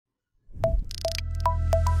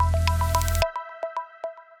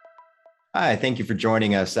Hi, thank you for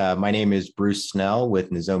joining us. My name is Bruce Snell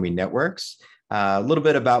with Nozomi Networks. A little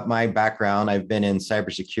bit about my background. I've been in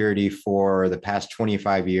cybersecurity for the past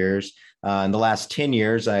 25 years. In the last 10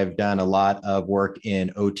 years, I've done a lot of work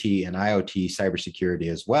in OT and IoT cybersecurity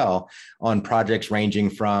as well on projects ranging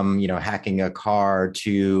from, hacking a car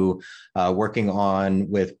to working on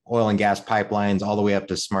with oil and gas pipelines all the way up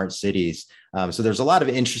to smart cities. So there's a lot of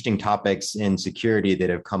interesting topics in security that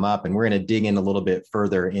have come up, and we're going to dig in a little bit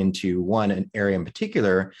further into one area in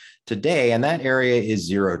particular today, and that area is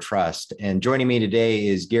zero trust. And joining me today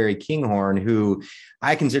is Gary Kinghorn, who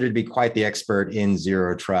I consider to be quite the expert in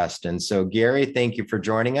zero trust. And so, Gary, thank you for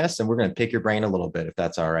joining us, and we're going to pick your brain a little bit, if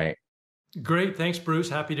that's all right. Great. Thanks, Bruce.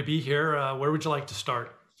 Happy to be here. Where would you like to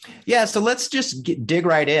start? Yeah, so let's just dig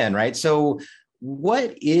right in, right? So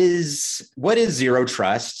what is zero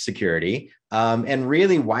trust security, and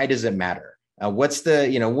really why does it matter? What's the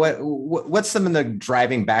what's some of the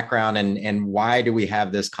driving background, and why do we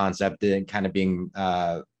have this concept kind of being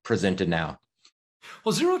presented now?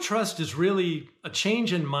 Well, zero trust is really a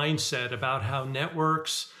change in mindset about how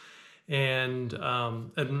networks and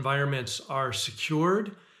environments are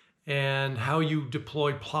secured and how you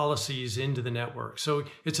deploy policies into the network. So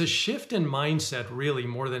it's a shift in mindset, really,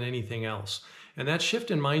 more than anything else. And that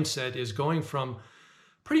shift in mindset is going from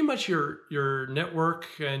pretty much your network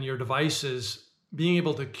and your devices being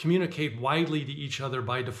able to communicate widely to each other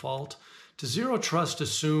by default to zero trust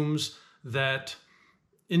assumes that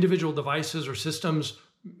individual devices or systems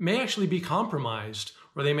may actually be compromised,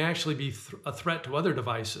 or they may actually be a threat to other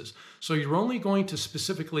devices. So you're only going to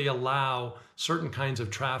specifically allow certain kinds of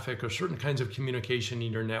traffic or certain kinds of communication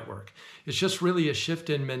in your network. It's just really a shift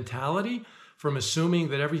in mentality from assuming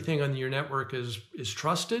that everything on your network is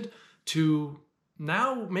trusted to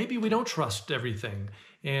now maybe we don't trust everything,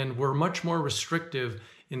 and we're much more restrictive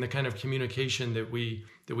in the kind of communication that we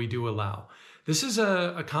do allow. This is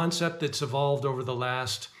a concept that's evolved over the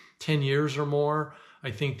last 10 years or more.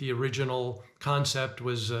 I think the original concept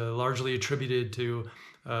was largely attributed to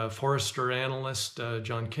Forrester analyst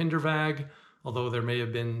John Kindervag, although there may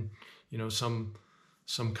have been,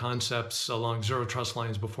 some concepts along zero trust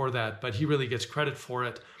lines before that, but he really gets credit for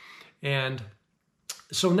it. And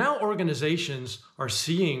so now organizations are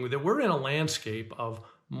seeing that we're in a landscape of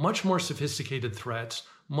much more sophisticated threats,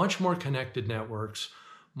 much more connected networks,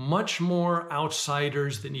 much more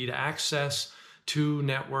outsiders that need access to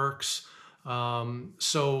networks.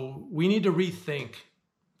 So we need to rethink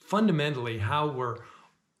fundamentally how we're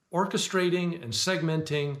orchestrating and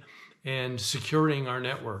segmenting and securing our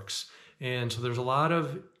networks. And so there's a lot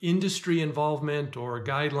of industry involvement or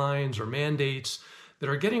guidelines or mandates that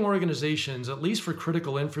are getting organizations, at least for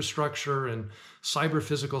critical infrastructure and cyber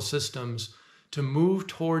physical systems, to move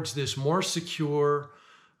towards this more secure,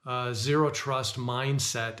 zero trust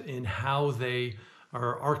mindset in how they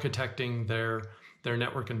are architecting their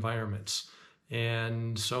network environments.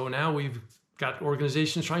 And so now we've got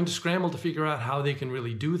organizations trying to scramble to figure out how they can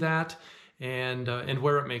really do that and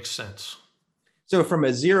where it makes sense. So from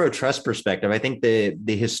a zero trust perspective, I think the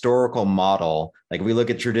historical model, like if we look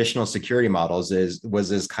at traditional security models, was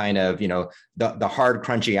this kind of, the hard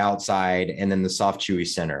crunchy outside and then the soft chewy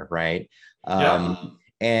center, right? Yeah.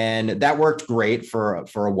 And that worked great for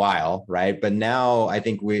a while, right? But now I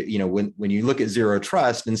think when you look at zero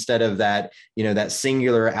trust, instead of that, that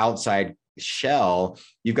singular outside shell,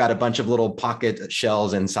 you've got a bunch of little pocket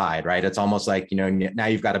shells inside, right? It's almost like, now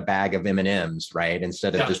you've got a bag of M&Ms, right?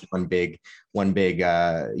 Instead of just one big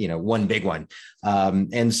one.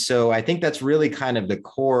 And so I think that's really kind of the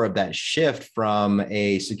core of that shift from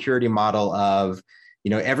a security model of,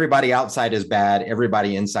 everybody outside is bad,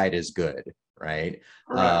 everybody inside is good, right?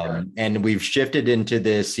 Right. And we've shifted into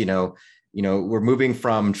this, we're moving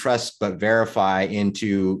from trust but verify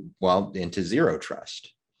into zero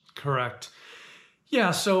trust. Correct.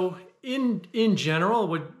 Yeah. So in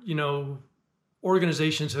general,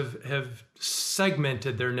 organizations have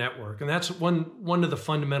segmented their network, and that's one of the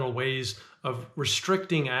fundamental ways of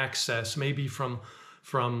restricting access, maybe from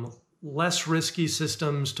less risky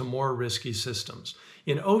systems to more risky systems.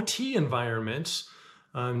 In OT environments,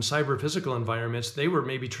 cyber physical environments, they were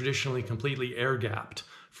maybe traditionally completely air gapped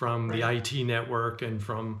from the IT network and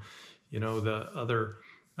from the other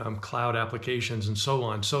cloud applications and so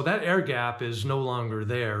on. So that air gap is no longer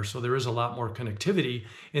there. So there is a lot more connectivity,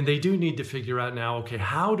 and they do need to figure out now, okay,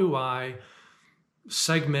 how do I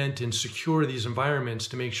segment and secure these environments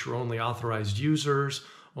to make sure only authorized users,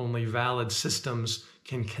 only valid systems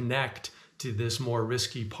can connect to this more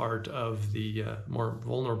risky part of the more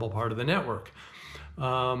vulnerable part of the network.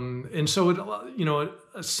 And so,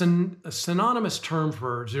 a synonymous term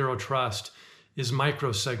for zero trust is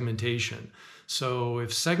microsegmentation. So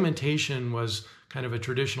if segmentation was kind of a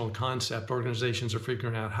traditional concept, organizations are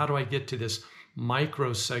figuring out, how do I get to this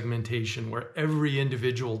microsegmentation where every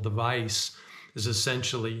individual device is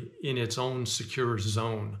essentially in its own secure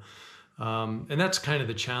zone? And that's kind of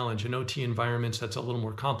the challenge. In OT environments, that's a little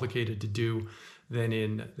more complicated to do than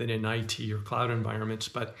in IT or cloud environments.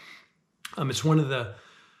 But it's one of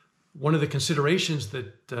the considerations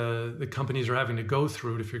that the companies are having to go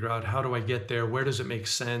through to figure out, how do I get there? Where does it make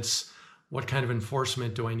sense? What kind of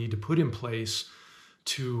enforcement do I need to put in place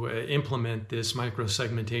to implement this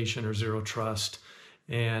microsegmentation or zero trust,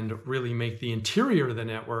 and really make the interior of the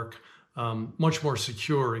network much more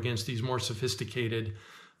secure against these more sophisticated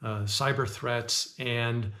cyber threats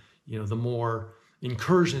and the more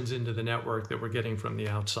incursions into the network that we're getting from the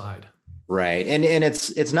outside. Right. And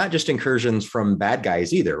it's not just incursions from bad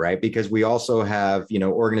guys either, right? Because we also have,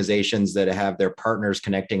 organizations that have their partners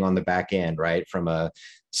connecting on the back end, right? From a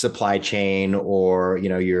supply chain, or,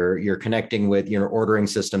 you're connecting with, ordering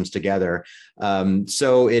systems together.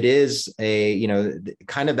 So it is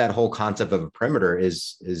kind of that whole concept of a perimeter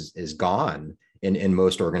is gone in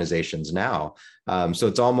most organizations now. So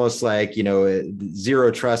it's almost like,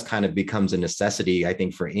 zero trust kind of becomes a necessity, I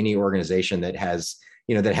think, for any organization that has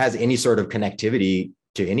any sort of connectivity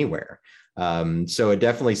to anywhere. So it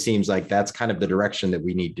definitely seems like that's kind of the direction that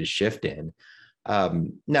we need to shift in.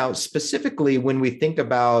 Now, specifically, when we think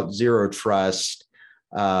about zero trust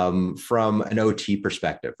from an OT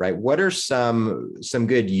perspective, right? What are some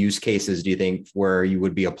good use cases, do you think, where you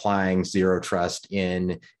would be applying zero trust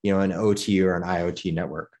in, an OT or an IoT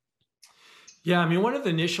network? Yeah, I mean, one of the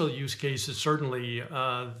initial use cases, certainly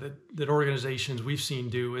that organizations we've seen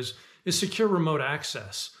do is secure remote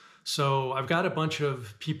access. So I've got a bunch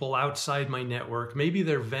of people outside my network. Maybe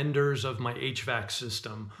they're vendors of my HVAC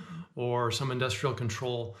system or some industrial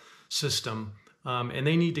control system, and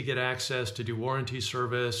they need to get access to do warranty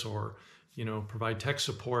service or provide tech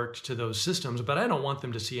support to those systems. But I don't want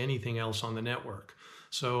them to see anything else on the network.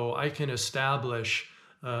 So I can establish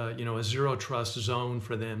a zero trust zone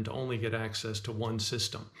for them to only get access to one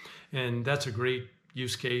system. And that's a great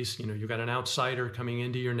use case. You've got an outsider coming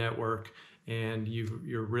into your network, and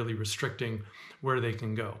you're really restricting where they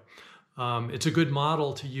can go. It's a good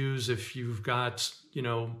model to use if you've got,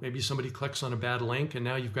 maybe somebody clicks on a bad link and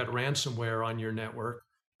now you've got ransomware on your network.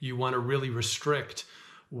 You want to really restrict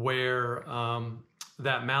where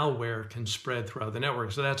that malware can spread throughout the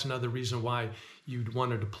network. So that's another reason why you'd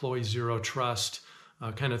want to deploy zero trust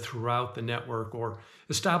kind of throughout the network, or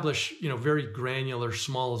establish, very granular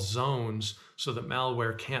small zones so that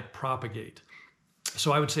malware can't propagate.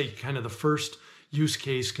 So I would say kind of the first use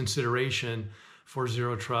case consideration for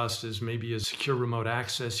zero trust is maybe a secure remote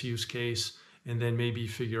access use case, and then maybe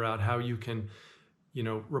figure out how you can,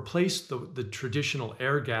 replace the traditional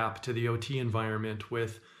air gap to the OT environment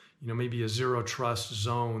with, maybe a zero trust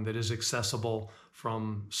zone that is accessible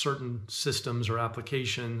from certain systems or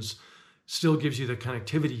applications. Still gives you the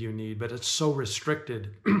connectivity you need, but it's so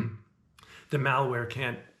restricted the malware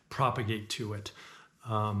can't propagate to it.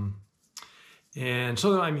 And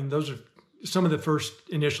so, I mean, those are some of the first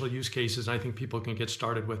initial use cases I think people can get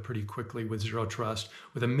started with pretty quickly with zero trust,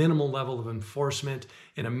 with a minimal level of enforcement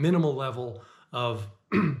and a minimal level of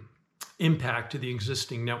impact to the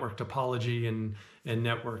existing network topology and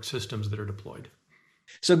network systems that are deployed.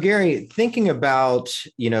 So Gary, thinking about,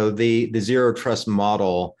 the zero trust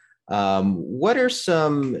model, what are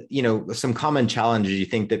some common challenges you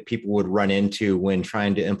think that people would run into when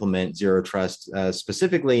trying to implement zero trust,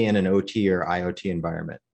 specifically in an OT or IoT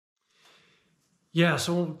environment? Yeah,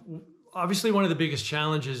 so obviously one of the biggest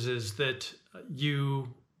challenges is that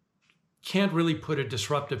you can't really put a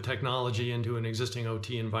disruptive technology into an existing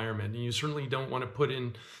OT environment. And you certainly don't want to put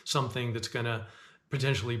in something that's going to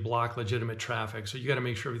potentially block legitimate traffic. So you got to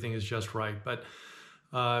make sure everything is just right. But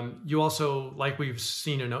you also, like we've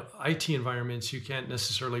seen in IT environments, you can't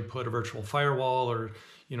necessarily put a virtual firewall or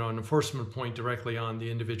an enforcement point directly on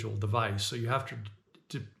the individual device. So you have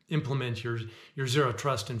to implement your zero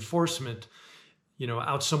trust enforcement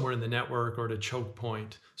out somewhere in the network or at a choke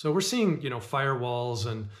point. So we're seeing firewalls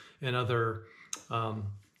and other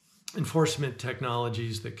enforcement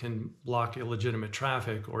technologies that can block illegitimate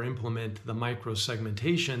traffic or implement the micro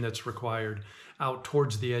segmentation that's required out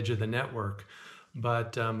towards the edge of the network.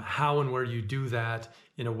 But how and where you do that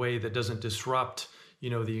in a way that doesn't disrupt,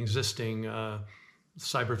 the existing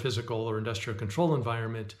cyber physical or industrial control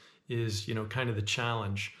environment is, kind of the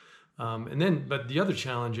challenge. But the other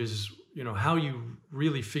challenge is, how you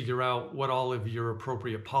really figure out what all of your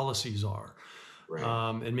appropriate policies are,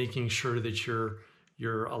 right. And making sure that you're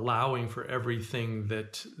you're allowing for everything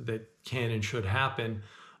that can and should happen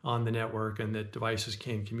on the network, and that devices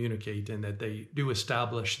can communicate, and that they do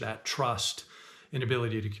establish that trust and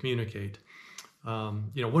ability to communicate.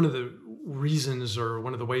 One of the reasons, or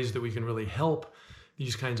one of the ways that we can really help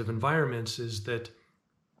these kinds of environments, is that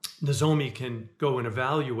Nozomi can go and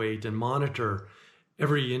evaluate and monitor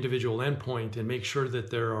every individual endpoint and make sure that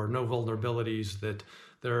there are no vulnerabilities, that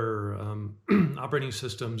their operating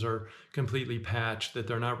systems are completely patched, that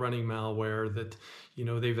they're not running malware, that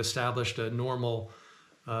they've established a normal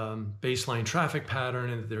baseline traffic pattern,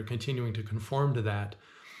 and that they're continuing to conform to that.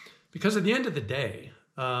 Because at the end of the day,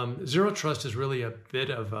 zero trust is really a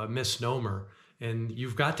bit of a misnomer, and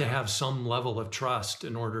you've got to have some level of trust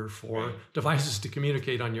in order for devices to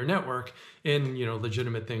communicate on your network and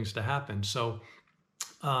legitimate things to happen. So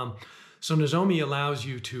Nozomi allows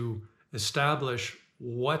you to establish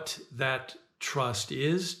what that trust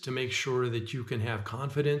is, to make sure that you can have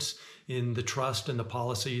confidence in the trust and the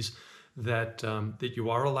policies that you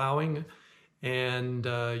are allowing, and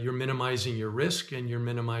you're minimizing your risk, and you're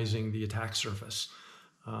minimizing the attack surface.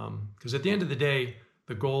 Because at the end of the day,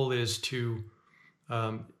 the goal is to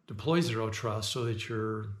deploy zero trust so that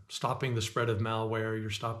you're stopping the spread of malware, you're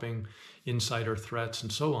stopping insider threats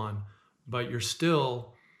and so on, but you're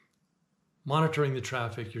still monitoring the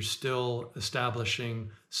traffic, you're still establishing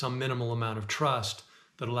some minimal amount of trust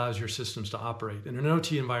that allows your systems to operate. In an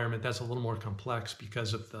OT environment, that's a little more complex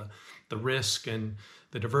because of the risk and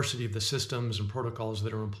the diversity of the systems and protocols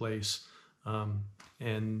that are in place.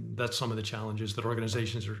 And that's some of the challenges that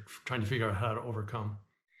organizations are trying to figure out how to overcome.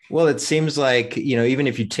 Well, it seems like, even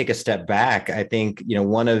if you take a step back, I think,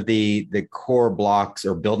 one of the core blocks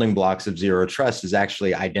or building blocks of zero trust is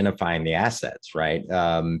actually identifying the assets, right?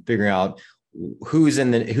 Figuring out who's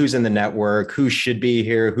in the network, who should be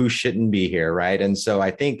here, who shouldn't be here, right? And so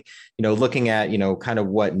I think, looking at, kind of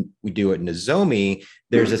what we do at Nozomi,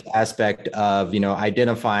 there's this aspect of,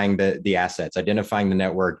 identifying the assets, identifying the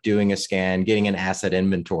network, doing a scan, getting an asset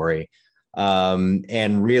inventory,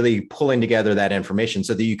 and really pulling together that information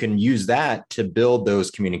so that you can use that to build those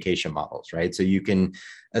communication models, right? So you can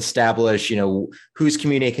establish, who's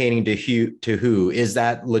communicating to who, is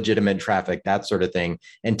that legitimate traffic, that sort of thing,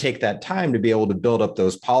 and take that time to be able to build up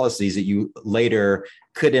those policies that you later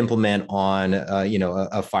could implement on,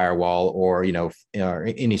 a firewall or, or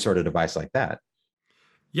any sort of device like that.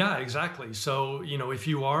 Yeah, exactly. So, if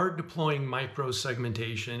you are deploying micro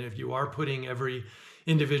segmentation, if you are putting every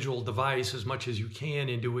individual device as much as you can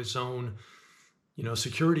into its own,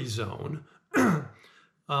 security zone,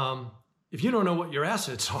 if you don't know what your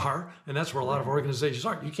assets are, and that's where a lot of organizations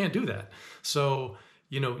are, you can't do that. So,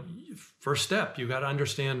 first step, you got to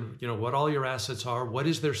understand, what all your assets are. What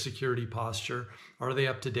is their security posture? Are they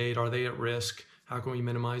up to date? Are they at risk? How can we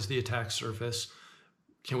minimize the attack surface?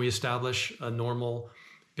 Can we establish a normal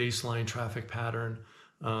baseline traffic pattern,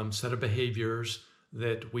 set of behaviors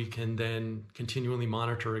that we can then continually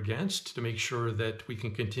monitor against to make sure that we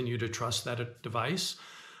can continue to trust that device,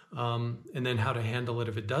 and then how to handle it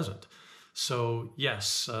if it doesn't. So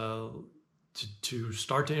yes, to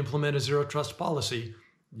start to implement a zero trust policy,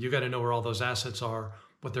 you got to know where all those assets are,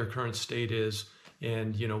 what their current state is,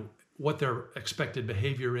 and what their expected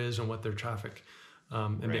behavior is, and what their traffic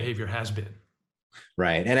and behavior has been.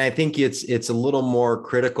 Right. And I think it's a little more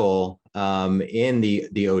critical in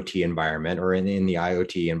the OT environment or in the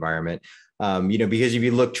IoT environment, because if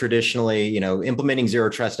you look traditionally, implementing zero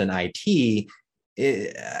trust in IT,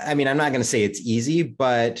 I'm not going to say it's easy,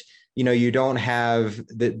 but you don't have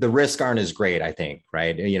the risk aren't as great, I think,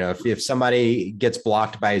 right? If somebody gets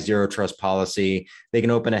blocked by a zero trust policy, they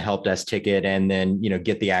can open a help desk ticket and then,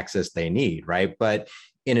 get the access they need, right? But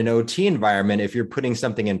in an OT environment, if you're putting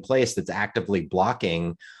something in place that's actively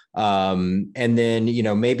blocking, and then,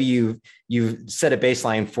 maybe you've set a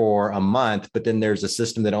baseline for a month, but then there's a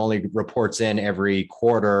system that only reports in every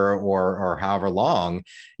quarter or however long,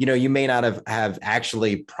 you may not have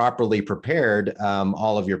actually properly prepared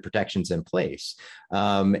all of your protections in place.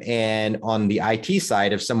 And on the IT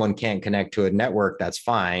side, if someone can't connect to a network, that's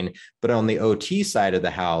fine. But on the OT side of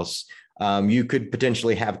the house, you could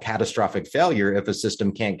potentially have catastrophic failure if a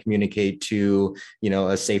system can't communicate to,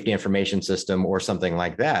 a safety information system or something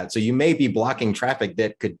like that. So you may be blocking traffic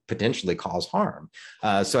that could potentially cause harm.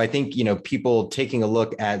 So I think, people taking a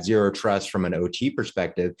look at zero trust from an OT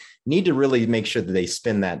perspective need to really make sure that they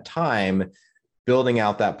spend that time building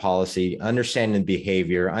out that policy, understanding the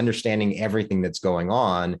behavior, understanding everything that's going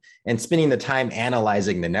on, and spending the time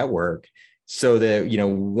analyzing the network so that,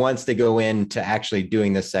 once they go into actually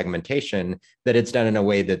doing this segmentation, that it's done in a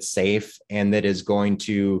way that's safe and that is going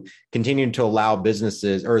to continue to allow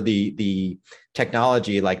businesses, or the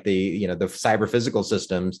technology, like the cyber physical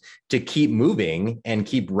systems, to keep moving and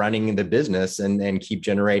keep running the business and keep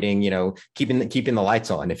generating, keeping the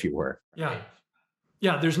lights on, if you were. Yeah.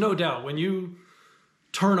 Yeah, there's no doubt when you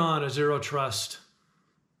turn on a zero trust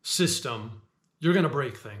system, you're going to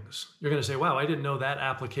break things. You're going to say, wow, I didn't know that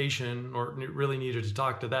application or really needed to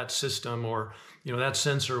talk to that system, or, that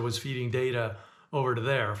sensor was feeding data over to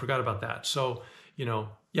there. I forgot about that. So,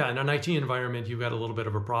 yeah, in an IT environment, you've got a little bit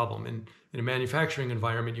of a problem. In a manufacturing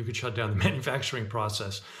environment, you could shut down the manufacturing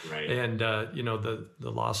process, right? And, the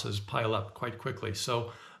losses pile up quite quickly.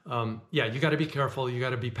 So, yeah, you got to be careful. You got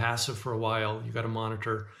to be passive for a while. You got to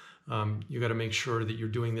monitor. You got to make sure that you're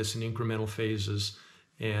doing this in incremental phases,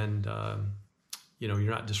 and you're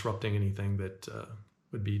not disrupting anything that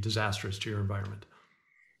would be disastrous to your environment.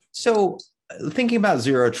 So, thinking about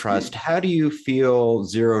zero trust, how do you feel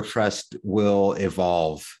zero trust will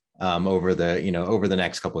evolve over the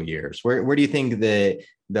next couple of years? Where do you think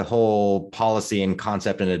the whole policy and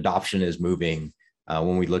concept and adoption is moving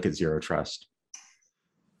when we look at zero trust?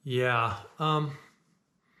 Yeah.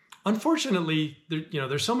 Unfortunately,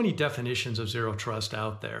 there's so many definitions of zero trust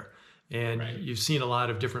out there, and right. You've seen a lot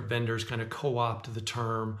of different vendors kind of co-opt the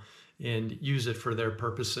term and use it for their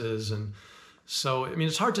purposes. And so,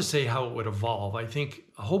 it's hard to say how it would evolve. I think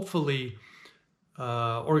hopefully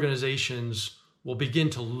organizations will begin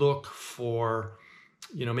to look for,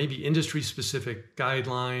 maybe industry-specific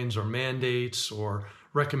guidelines or mandates or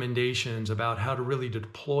recommendations about how to really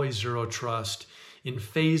deploy zero trust in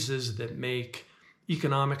phases that make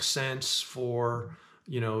economic sense for,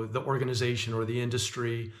 the organization or the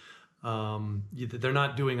industry. They're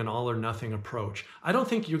not doing an all or nothing approach. I don't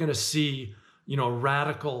think you're going to see,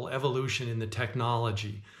 radical evolution in the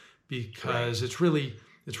technology, because right.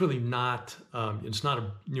 It's really not, it's not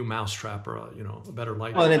a new mousetrap or a better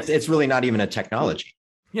light. Well, and it's really not even a technology.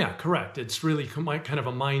 Yeah, correct. It's really kind of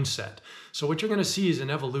a mindset. So what you're going to see is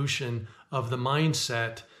an evolution of the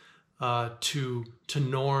mindset to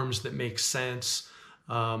norms that make sense.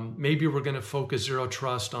 Maybe we're going to focus zero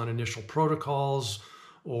trust on initial protocols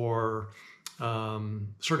or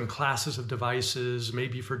certain classes of devices,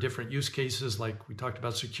 maybe for different use cases, like we talked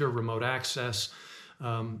about secure remote access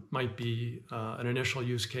might be an initial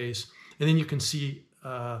use case. And then you can see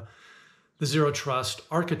the zero trust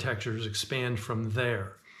architectures expand from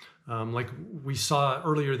there. Like we saw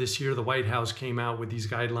earlier this year, the White House came out with these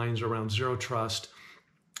guidelines around zero trust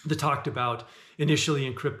that talked about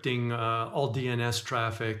initially encrypting all DNS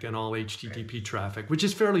traffic and all HTTP traffic, which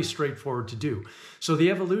is fairly straightforward to do. So the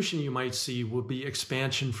evolution you might see will be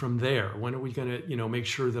expansion from there. When are we going to, make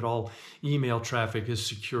sure that all email traffic is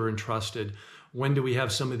secure and trusted? When do we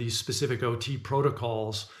have some of these specific OT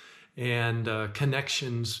protocols and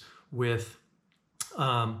connections with,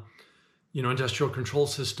 industrial control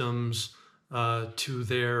systems to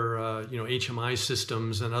their, HMI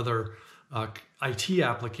systems and other IT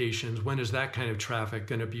applications? When is that kind of traffic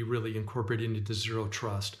going to be really incorporated into zero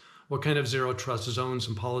trust? What kind of zero trust zones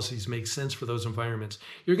and policies make sense for those environments?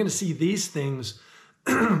 You're going to see these things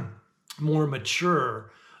more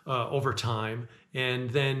mature over time, and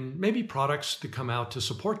then maybe products to come out to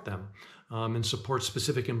support them and support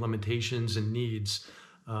specific implementations and needs,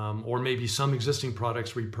 or maybe some existing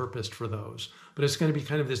products repurposed for those. But it's going to be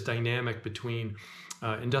kind of this dynamic between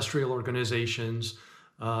industrial organizations,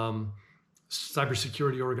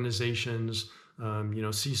 cybersecurity organizations,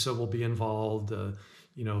 CISA will be involved,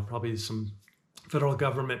 probably some federal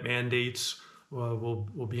government mandates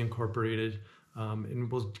will be incorporated.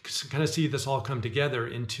 And we'll kind of see this all come together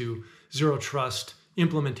into zero trust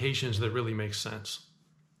implementations that really make sense.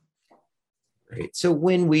 Great. So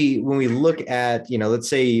when we look at, let's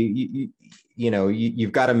say,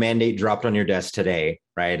 you've got a mandate dropped on your desk today,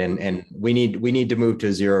 right? And we need to move to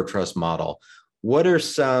a zero trust model. What are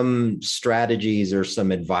some strategies or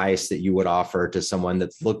some advice that you would offer to someone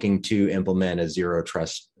that's looking to implement a zero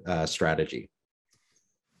trust strategy?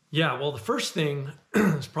 Yeah, well, the first thing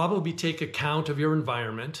is probably take account of your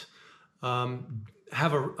environment,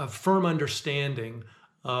 have a firm understanding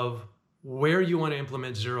of where you want to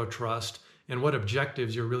implement zero trust and what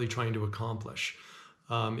objectives you're really trying to accomplish.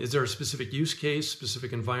 Is there a specific use case,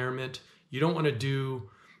 specific environment? You don't want to do,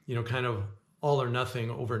 kind of all or nothing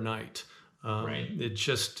overnight. Right. You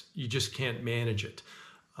just can't manage it.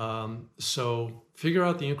 So figure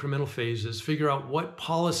out the incremental phases, figure out what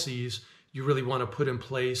policies you really want to put in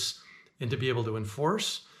place and to be able to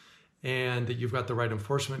enforce, and that you've got the right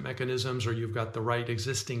enforcement mechanisms, or you've got the right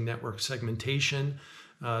existing network segmentation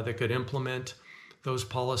that could implement those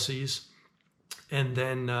policies, and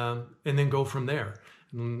then go from there.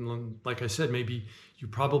 And like I said, maybe you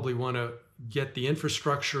probably want to get the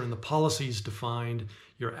infrastructure and the policies defined,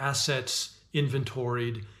 your assets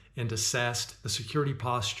inventoried and assessed, the security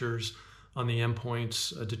postures on the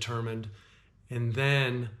endpoints determined, and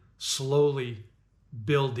then slowly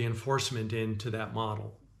build the enforcement into that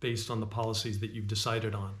model based on the policies that you've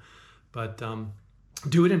decided on. But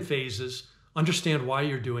do it in phases, understand why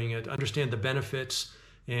you're doing it, understand the benefits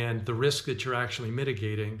and the risk that you're actually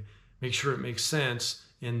mitigating, make sure it makes sense,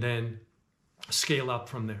 and then scale up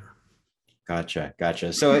from there.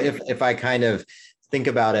 Gotcha. So if I kind of think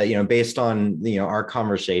about it, based on, our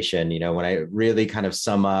conversation, when I really kind of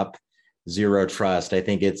sum up zero trust, I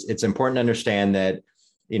think it's important to understand that,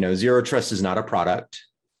 zero trust is not a product,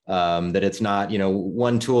 that it's not,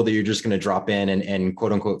 one tool that you're just going to drop in and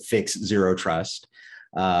quote unquote fix zero trust.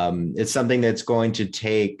 It's something that's going to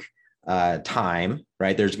take time,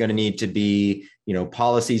 right? There's going to need to be,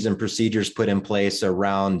 policies and procedures put in place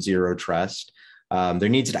around zero trust.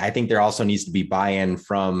 I think there also needs to be buy-in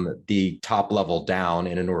from the top level down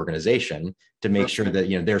in an organization to make sure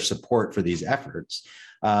that, there's support for these efforts.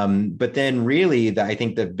 But then really, I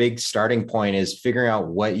think the big starting point is figuring out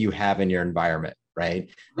what you have in your environment, right?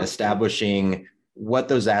 Establishing what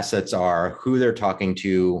those assets are, who they're talking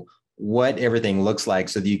to, what everything looks like,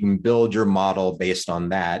 so that you can build your model based on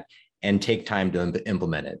that and take time to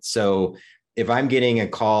implement it. So if I'm getting a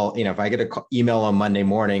call, if I get an email on Monday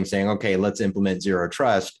morning saying, okay, let's implement zero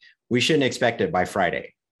trust, we shouldn't expect it by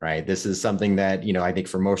Friday, right? This is something that, I think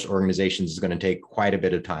for most organizations is going to take quite a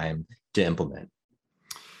bit of time to implement.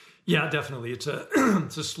 Yeah, definitely. It's a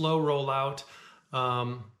it's a slow rollout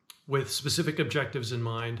with specific objectives in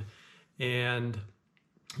mind. And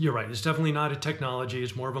you're right. It's definitely not a technology.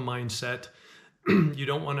 It's more of a mindset. You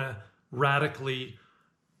don't want to radically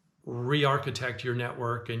re-architect your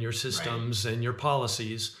network and your systems and your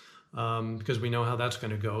policies, because we know how that's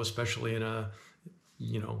going to go, especially in a,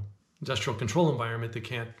 industrial control environment that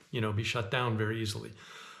can't, be shut down very easily.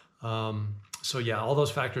 So yeah, all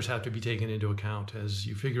those factors have to be taken into account as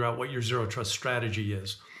you figure out what your zero trust strategy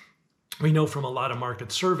is. We know from a lot of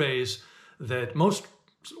market surveys that most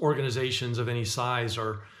organizations of any size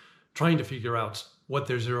are trying to figure out what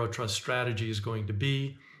their zero trust strategy is going to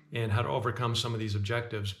be and how to overcome some of these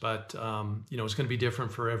objectives. But it's going to be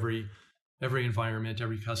different for every environment,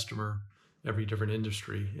 every customer, every different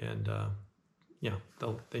industry, and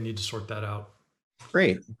they need to sort that out.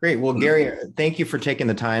 Great. Well, Gary, thank you for taking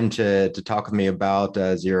the time to talk with me about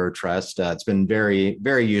zero trust. It's been very,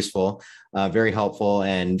 very useful, very helpful,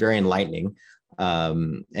 and very enlightening.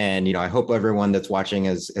 And I hope everyone that's watching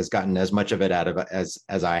has gotten as much of it out of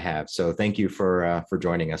as I have. So thank you for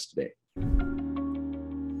joining us today.